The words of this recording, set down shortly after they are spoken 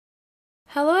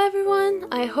Hello everyone,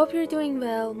 I hope you're doing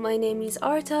well. My name is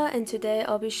Arta and today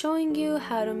I'll be showing you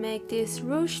how to make this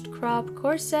ruched crop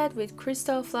corset with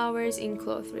crystal flowers in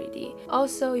CLO3D.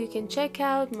 Also, you can check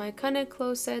out my Connect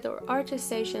Closet or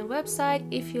ArtStation website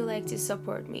if you like to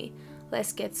support me.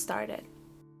 Let's get started.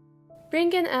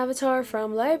 Bring an avatar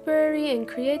from library and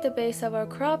create the base of our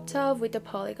crop top with the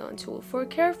polygon tool. For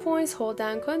curve points, hold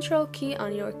down Ctrl key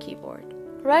on your keyboard.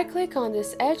 Right-click on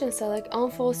this edge and select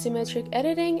Unfold Symmetric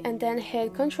Editing and then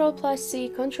hit Ctrl+C,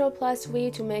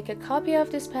 Ctrl+V to make a copy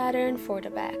of this pattern for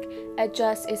the back.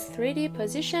 Adjust its 3D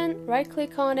position,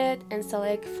 right-click on it and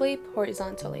select Flip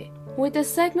horizontally. With the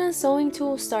segment sewing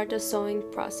tool, start the sewing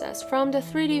process. From the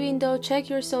 3D window, check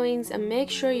your sewings and make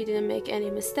sure you didn't make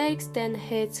any mistakes, then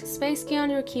hit space key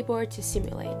on your keyboard to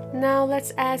simulate. Now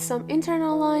let's add some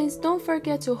internal lines. Don't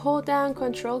forget to hold down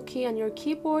Ctrl key on your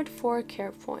keyboard for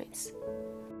curve points.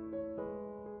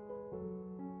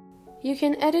 You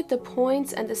can edit the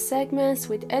points and the segments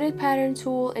with Edit Pattern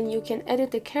tool, and you can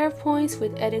edit the curve points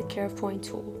with Edit Curve Point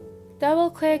tool. Double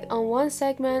click on one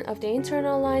segment of the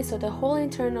internal line so the whole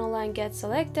internal line gets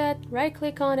selected, right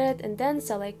click on it and then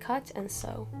select Cut and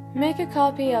Sew. Make a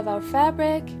copy of our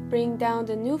fabric, bring down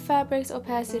the new fabric's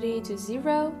opacity to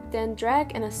 0, then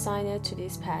drag and assign it to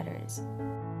these patterns.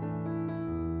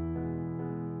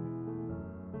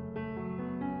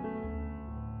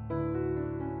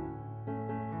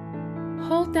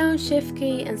 Hold down Shift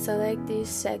key and select these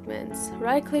segments.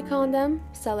 Right-click on them,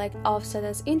 select Offset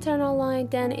as internal line,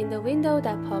 then in the window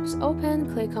that pops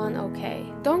open, click on OK.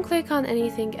 Don't click on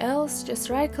anything else, just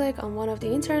right-click on one of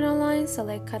the internal lines,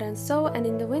 select Cut and Sew, and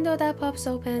in the window that pops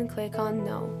open, click on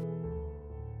No.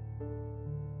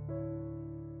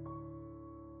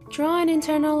 Draw an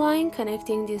internal line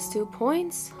connecting these 2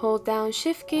 points. Hold down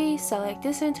Shift key, select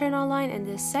this internal line and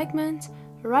this segment.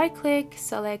 Right-click,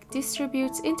 select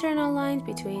Distribute internal lines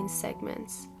between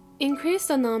segments. Increase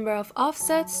the number of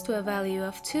offsets to a value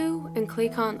of 2 and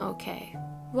click on OK.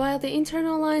 While the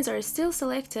internal lines are still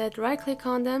selected, right-click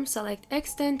on them, select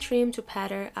Extend Trim to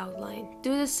Pattern Outline.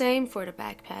 Do the same for the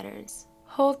back patterns.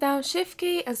 Hold down Shift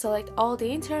key and select all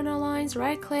the internal lines,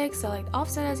 right-click, select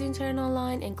Offset as internal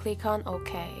line and click on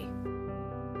OK.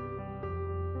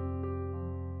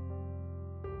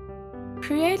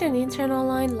 Create an internal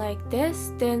line like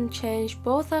this, then change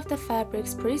both of the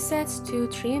fabric's presets to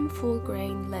trim full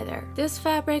grain leather. This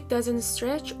fabric doesn't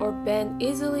stretch or bend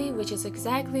easily, which is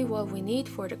exactly what we need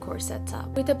for the corset top.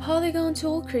 With the polygon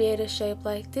tool, create a shape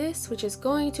like this, which is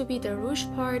going to be the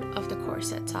ruched part of the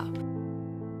corset top.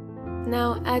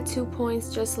 Now add 2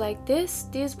 points just like this.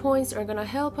 These points are gonna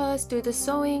help us do the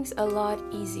sewings a lot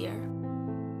easier.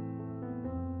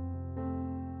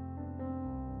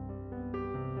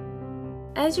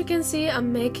 As you can see,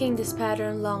 I'm making this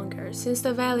pattern longer, since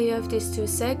the value of these 2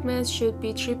 segments should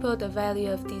be triple the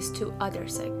value of these 2 other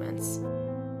segments.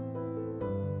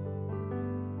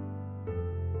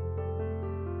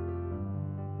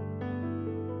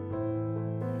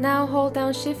 Now hold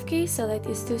down Shift key, select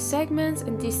these 2 segments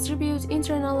and distribute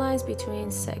internal lines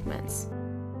between segments.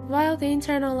 While the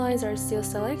internal lines are still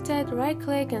selected,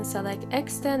 right-click and select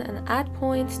Extend and Add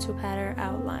Point to Pattern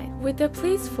Outline. With the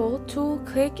Pleats Fold tool,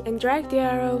 click and drag the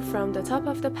arrow from the top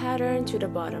of the pattern to the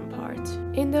bottom part.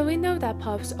 In the window that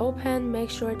pops open, make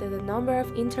sure that the number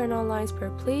of internal lines per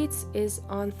pleats is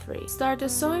on 3. Start the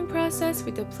sewing process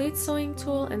with the pleat sewing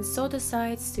tool and sew the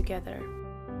sides together.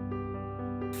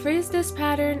 Freeze this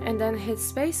pattern and then hit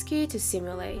space key to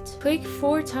simulate. Click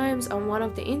 4 times on one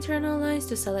of the internal lines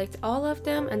to select all of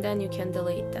them and then you can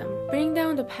delete them. Bring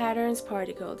down the pattern's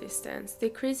particle distance.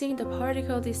 Decreasing the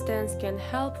particle distance can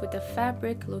help with the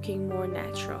fabric looking more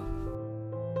natural.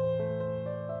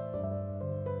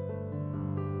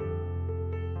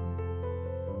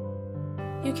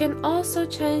 You can also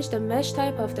change the mesh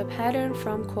type of the pattern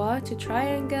from quad to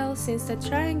triangle, since the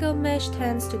triangle mesh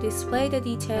tends to display the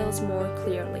details more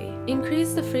clearly.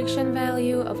 Increase the friction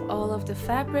value of all of the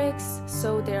fabrics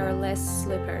so they are less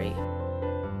slippery.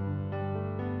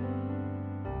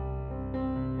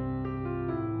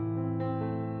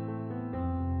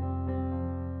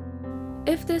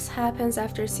 If this happens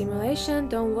after simulation,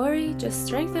 don't worry, just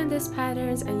strengthen these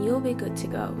patterns and you'll be good to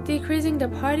go. Decreasing the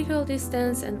particle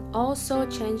distance and also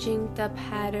changing the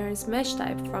pattern's mesh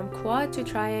type from quad to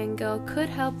triangle could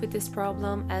help with this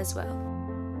problem as well.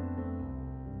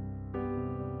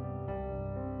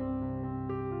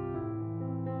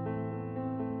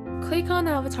 Click on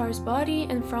avatar's body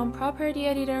and from property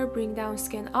editor bring down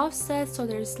skin offset so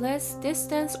there's less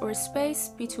distance or space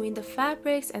between the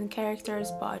fabrics and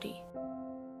character's body.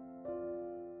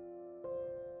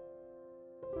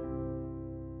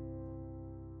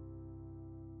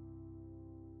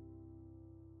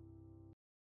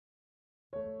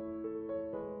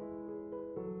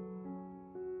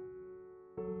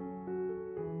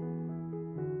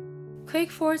 Click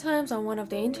 4 times on one of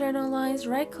the internal lines,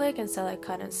 right-click and select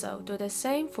Cut and Sew. Do the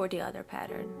same for the other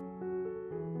pattern.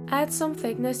 Add some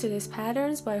thickness to these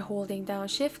patterns by holding down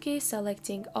Shift key,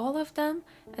 selecting all of them,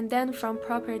 and then from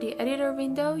Property Editor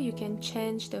window, you can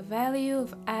change the value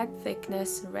of Add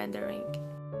Thickness Rendering.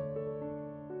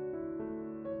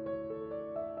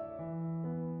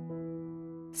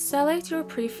 Select your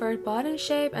preferred button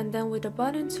shape and then with the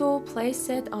button tool, place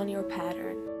it on your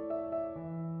pattern.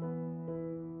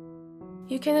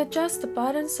 You can adjust the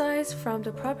button size from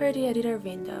the Property Editor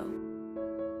window.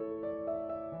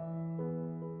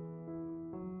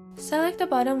 Select the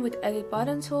button with Edit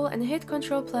Button tool and hit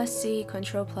Ctrl+C,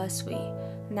 Ctrl+V.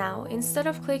 Now, instead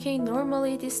of clicking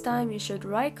normally this time, you should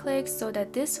right-click so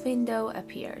that this window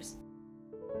appears.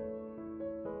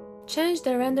 Change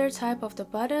the render type of the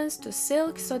buttons to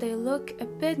silk so they look a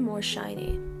bit more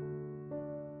shiny.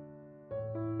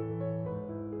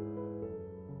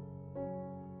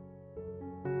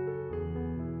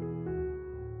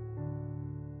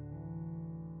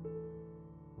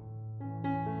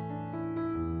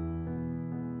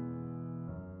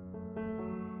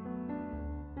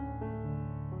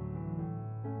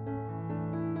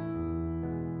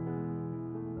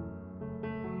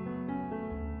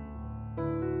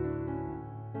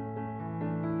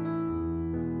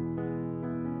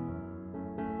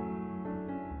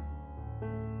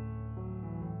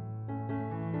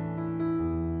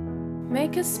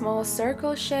 Make a small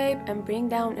circle shape and bring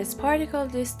down its particle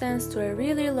distance to a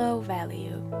really low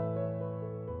value.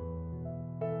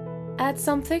 Add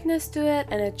some thickness to it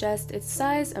and adjust its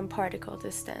size and particle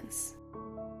distance.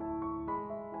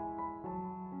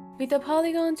 With the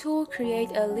polygon tool, create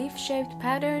a leaf-shaped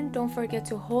pattern. Don't forget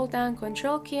to hold down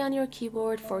Ctrl key on your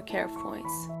keyboard for curve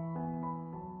points.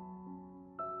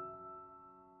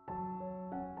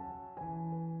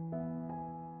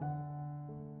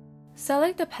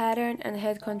 Select the pattern and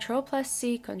hit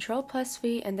Ctrl+C,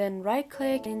 Ctrl+V and then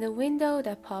right-click in the window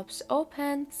that pops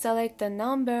open, select the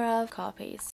number of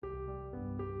copies.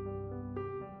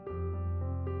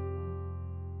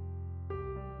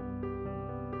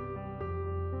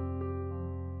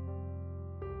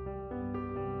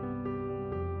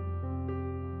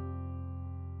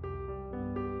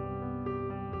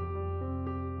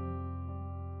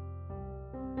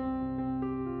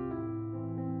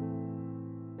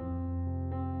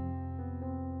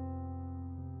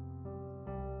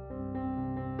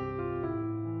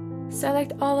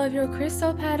 Select all of your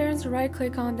crystal patterns,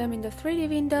 right-click on them in the 3D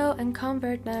window and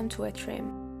convert them to a trim.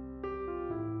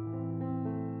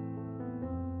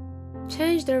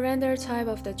 Change the render type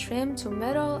of the trim to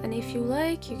metal, and if you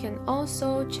like, you can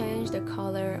also change the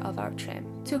color of our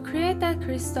trim. To create that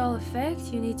crystal effect,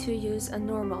 you need to use a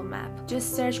normal map.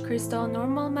 Just search Crystal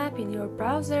Normal Map in your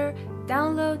browser,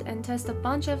 download and test a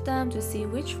bunch of them to see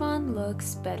which one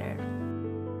looks better.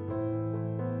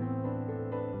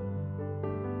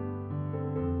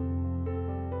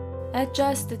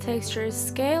 Adjust the texture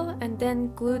scale and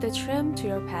then glue the trim to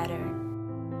your pattern.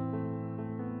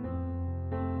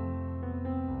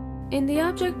 In the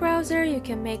object browser, you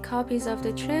can make copies of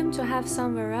the trim to have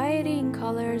some variety in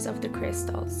colors of the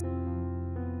crystals.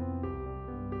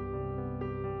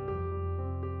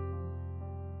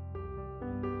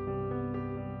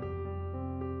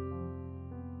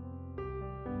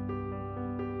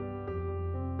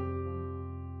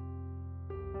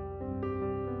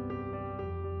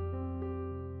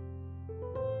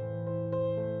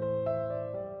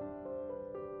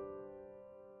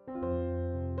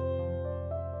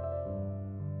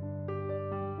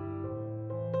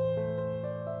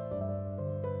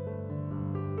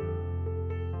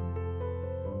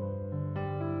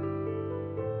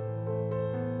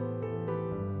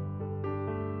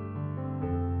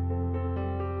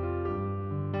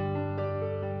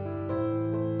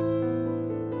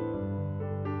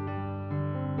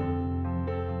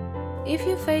 If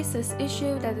you face this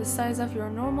issue that the size of your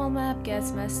normal map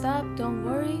gets messed up, don't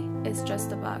worry, it's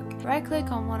just a bug.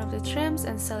 Right-click on one of the trims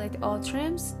and select all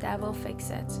trims, that will fix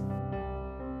it.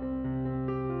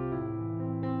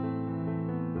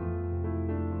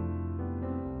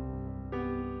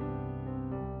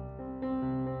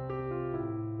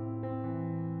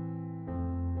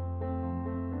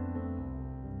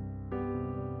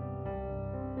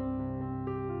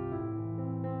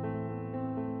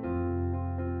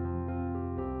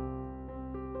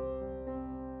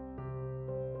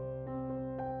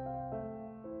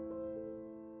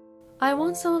 I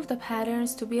want some of the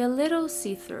patterns to be a little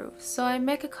see-through, so I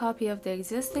make a copy of the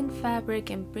existing fabric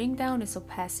and bring down its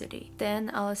opacity. Then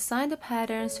I'll assign the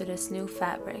patterns to this new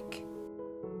fabric.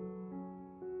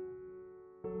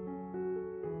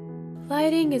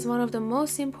 Lighting is one of the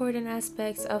most important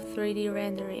aspects of 3D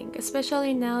rendering,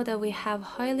 especially now that we have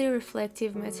highly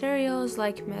reflective materials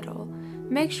like metal.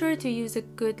 Make sure to use a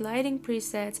good lighting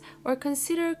preset or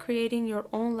consider creating your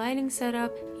own lighting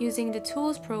setup using the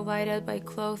tools provided by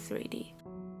CLO3D.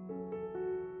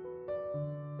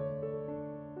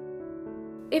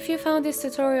 If you found this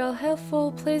tutorial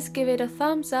helpful, please give it a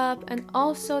thumbs up and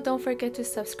also don't forget to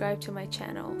subscribe to my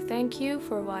channel. Thank you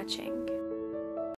for watching.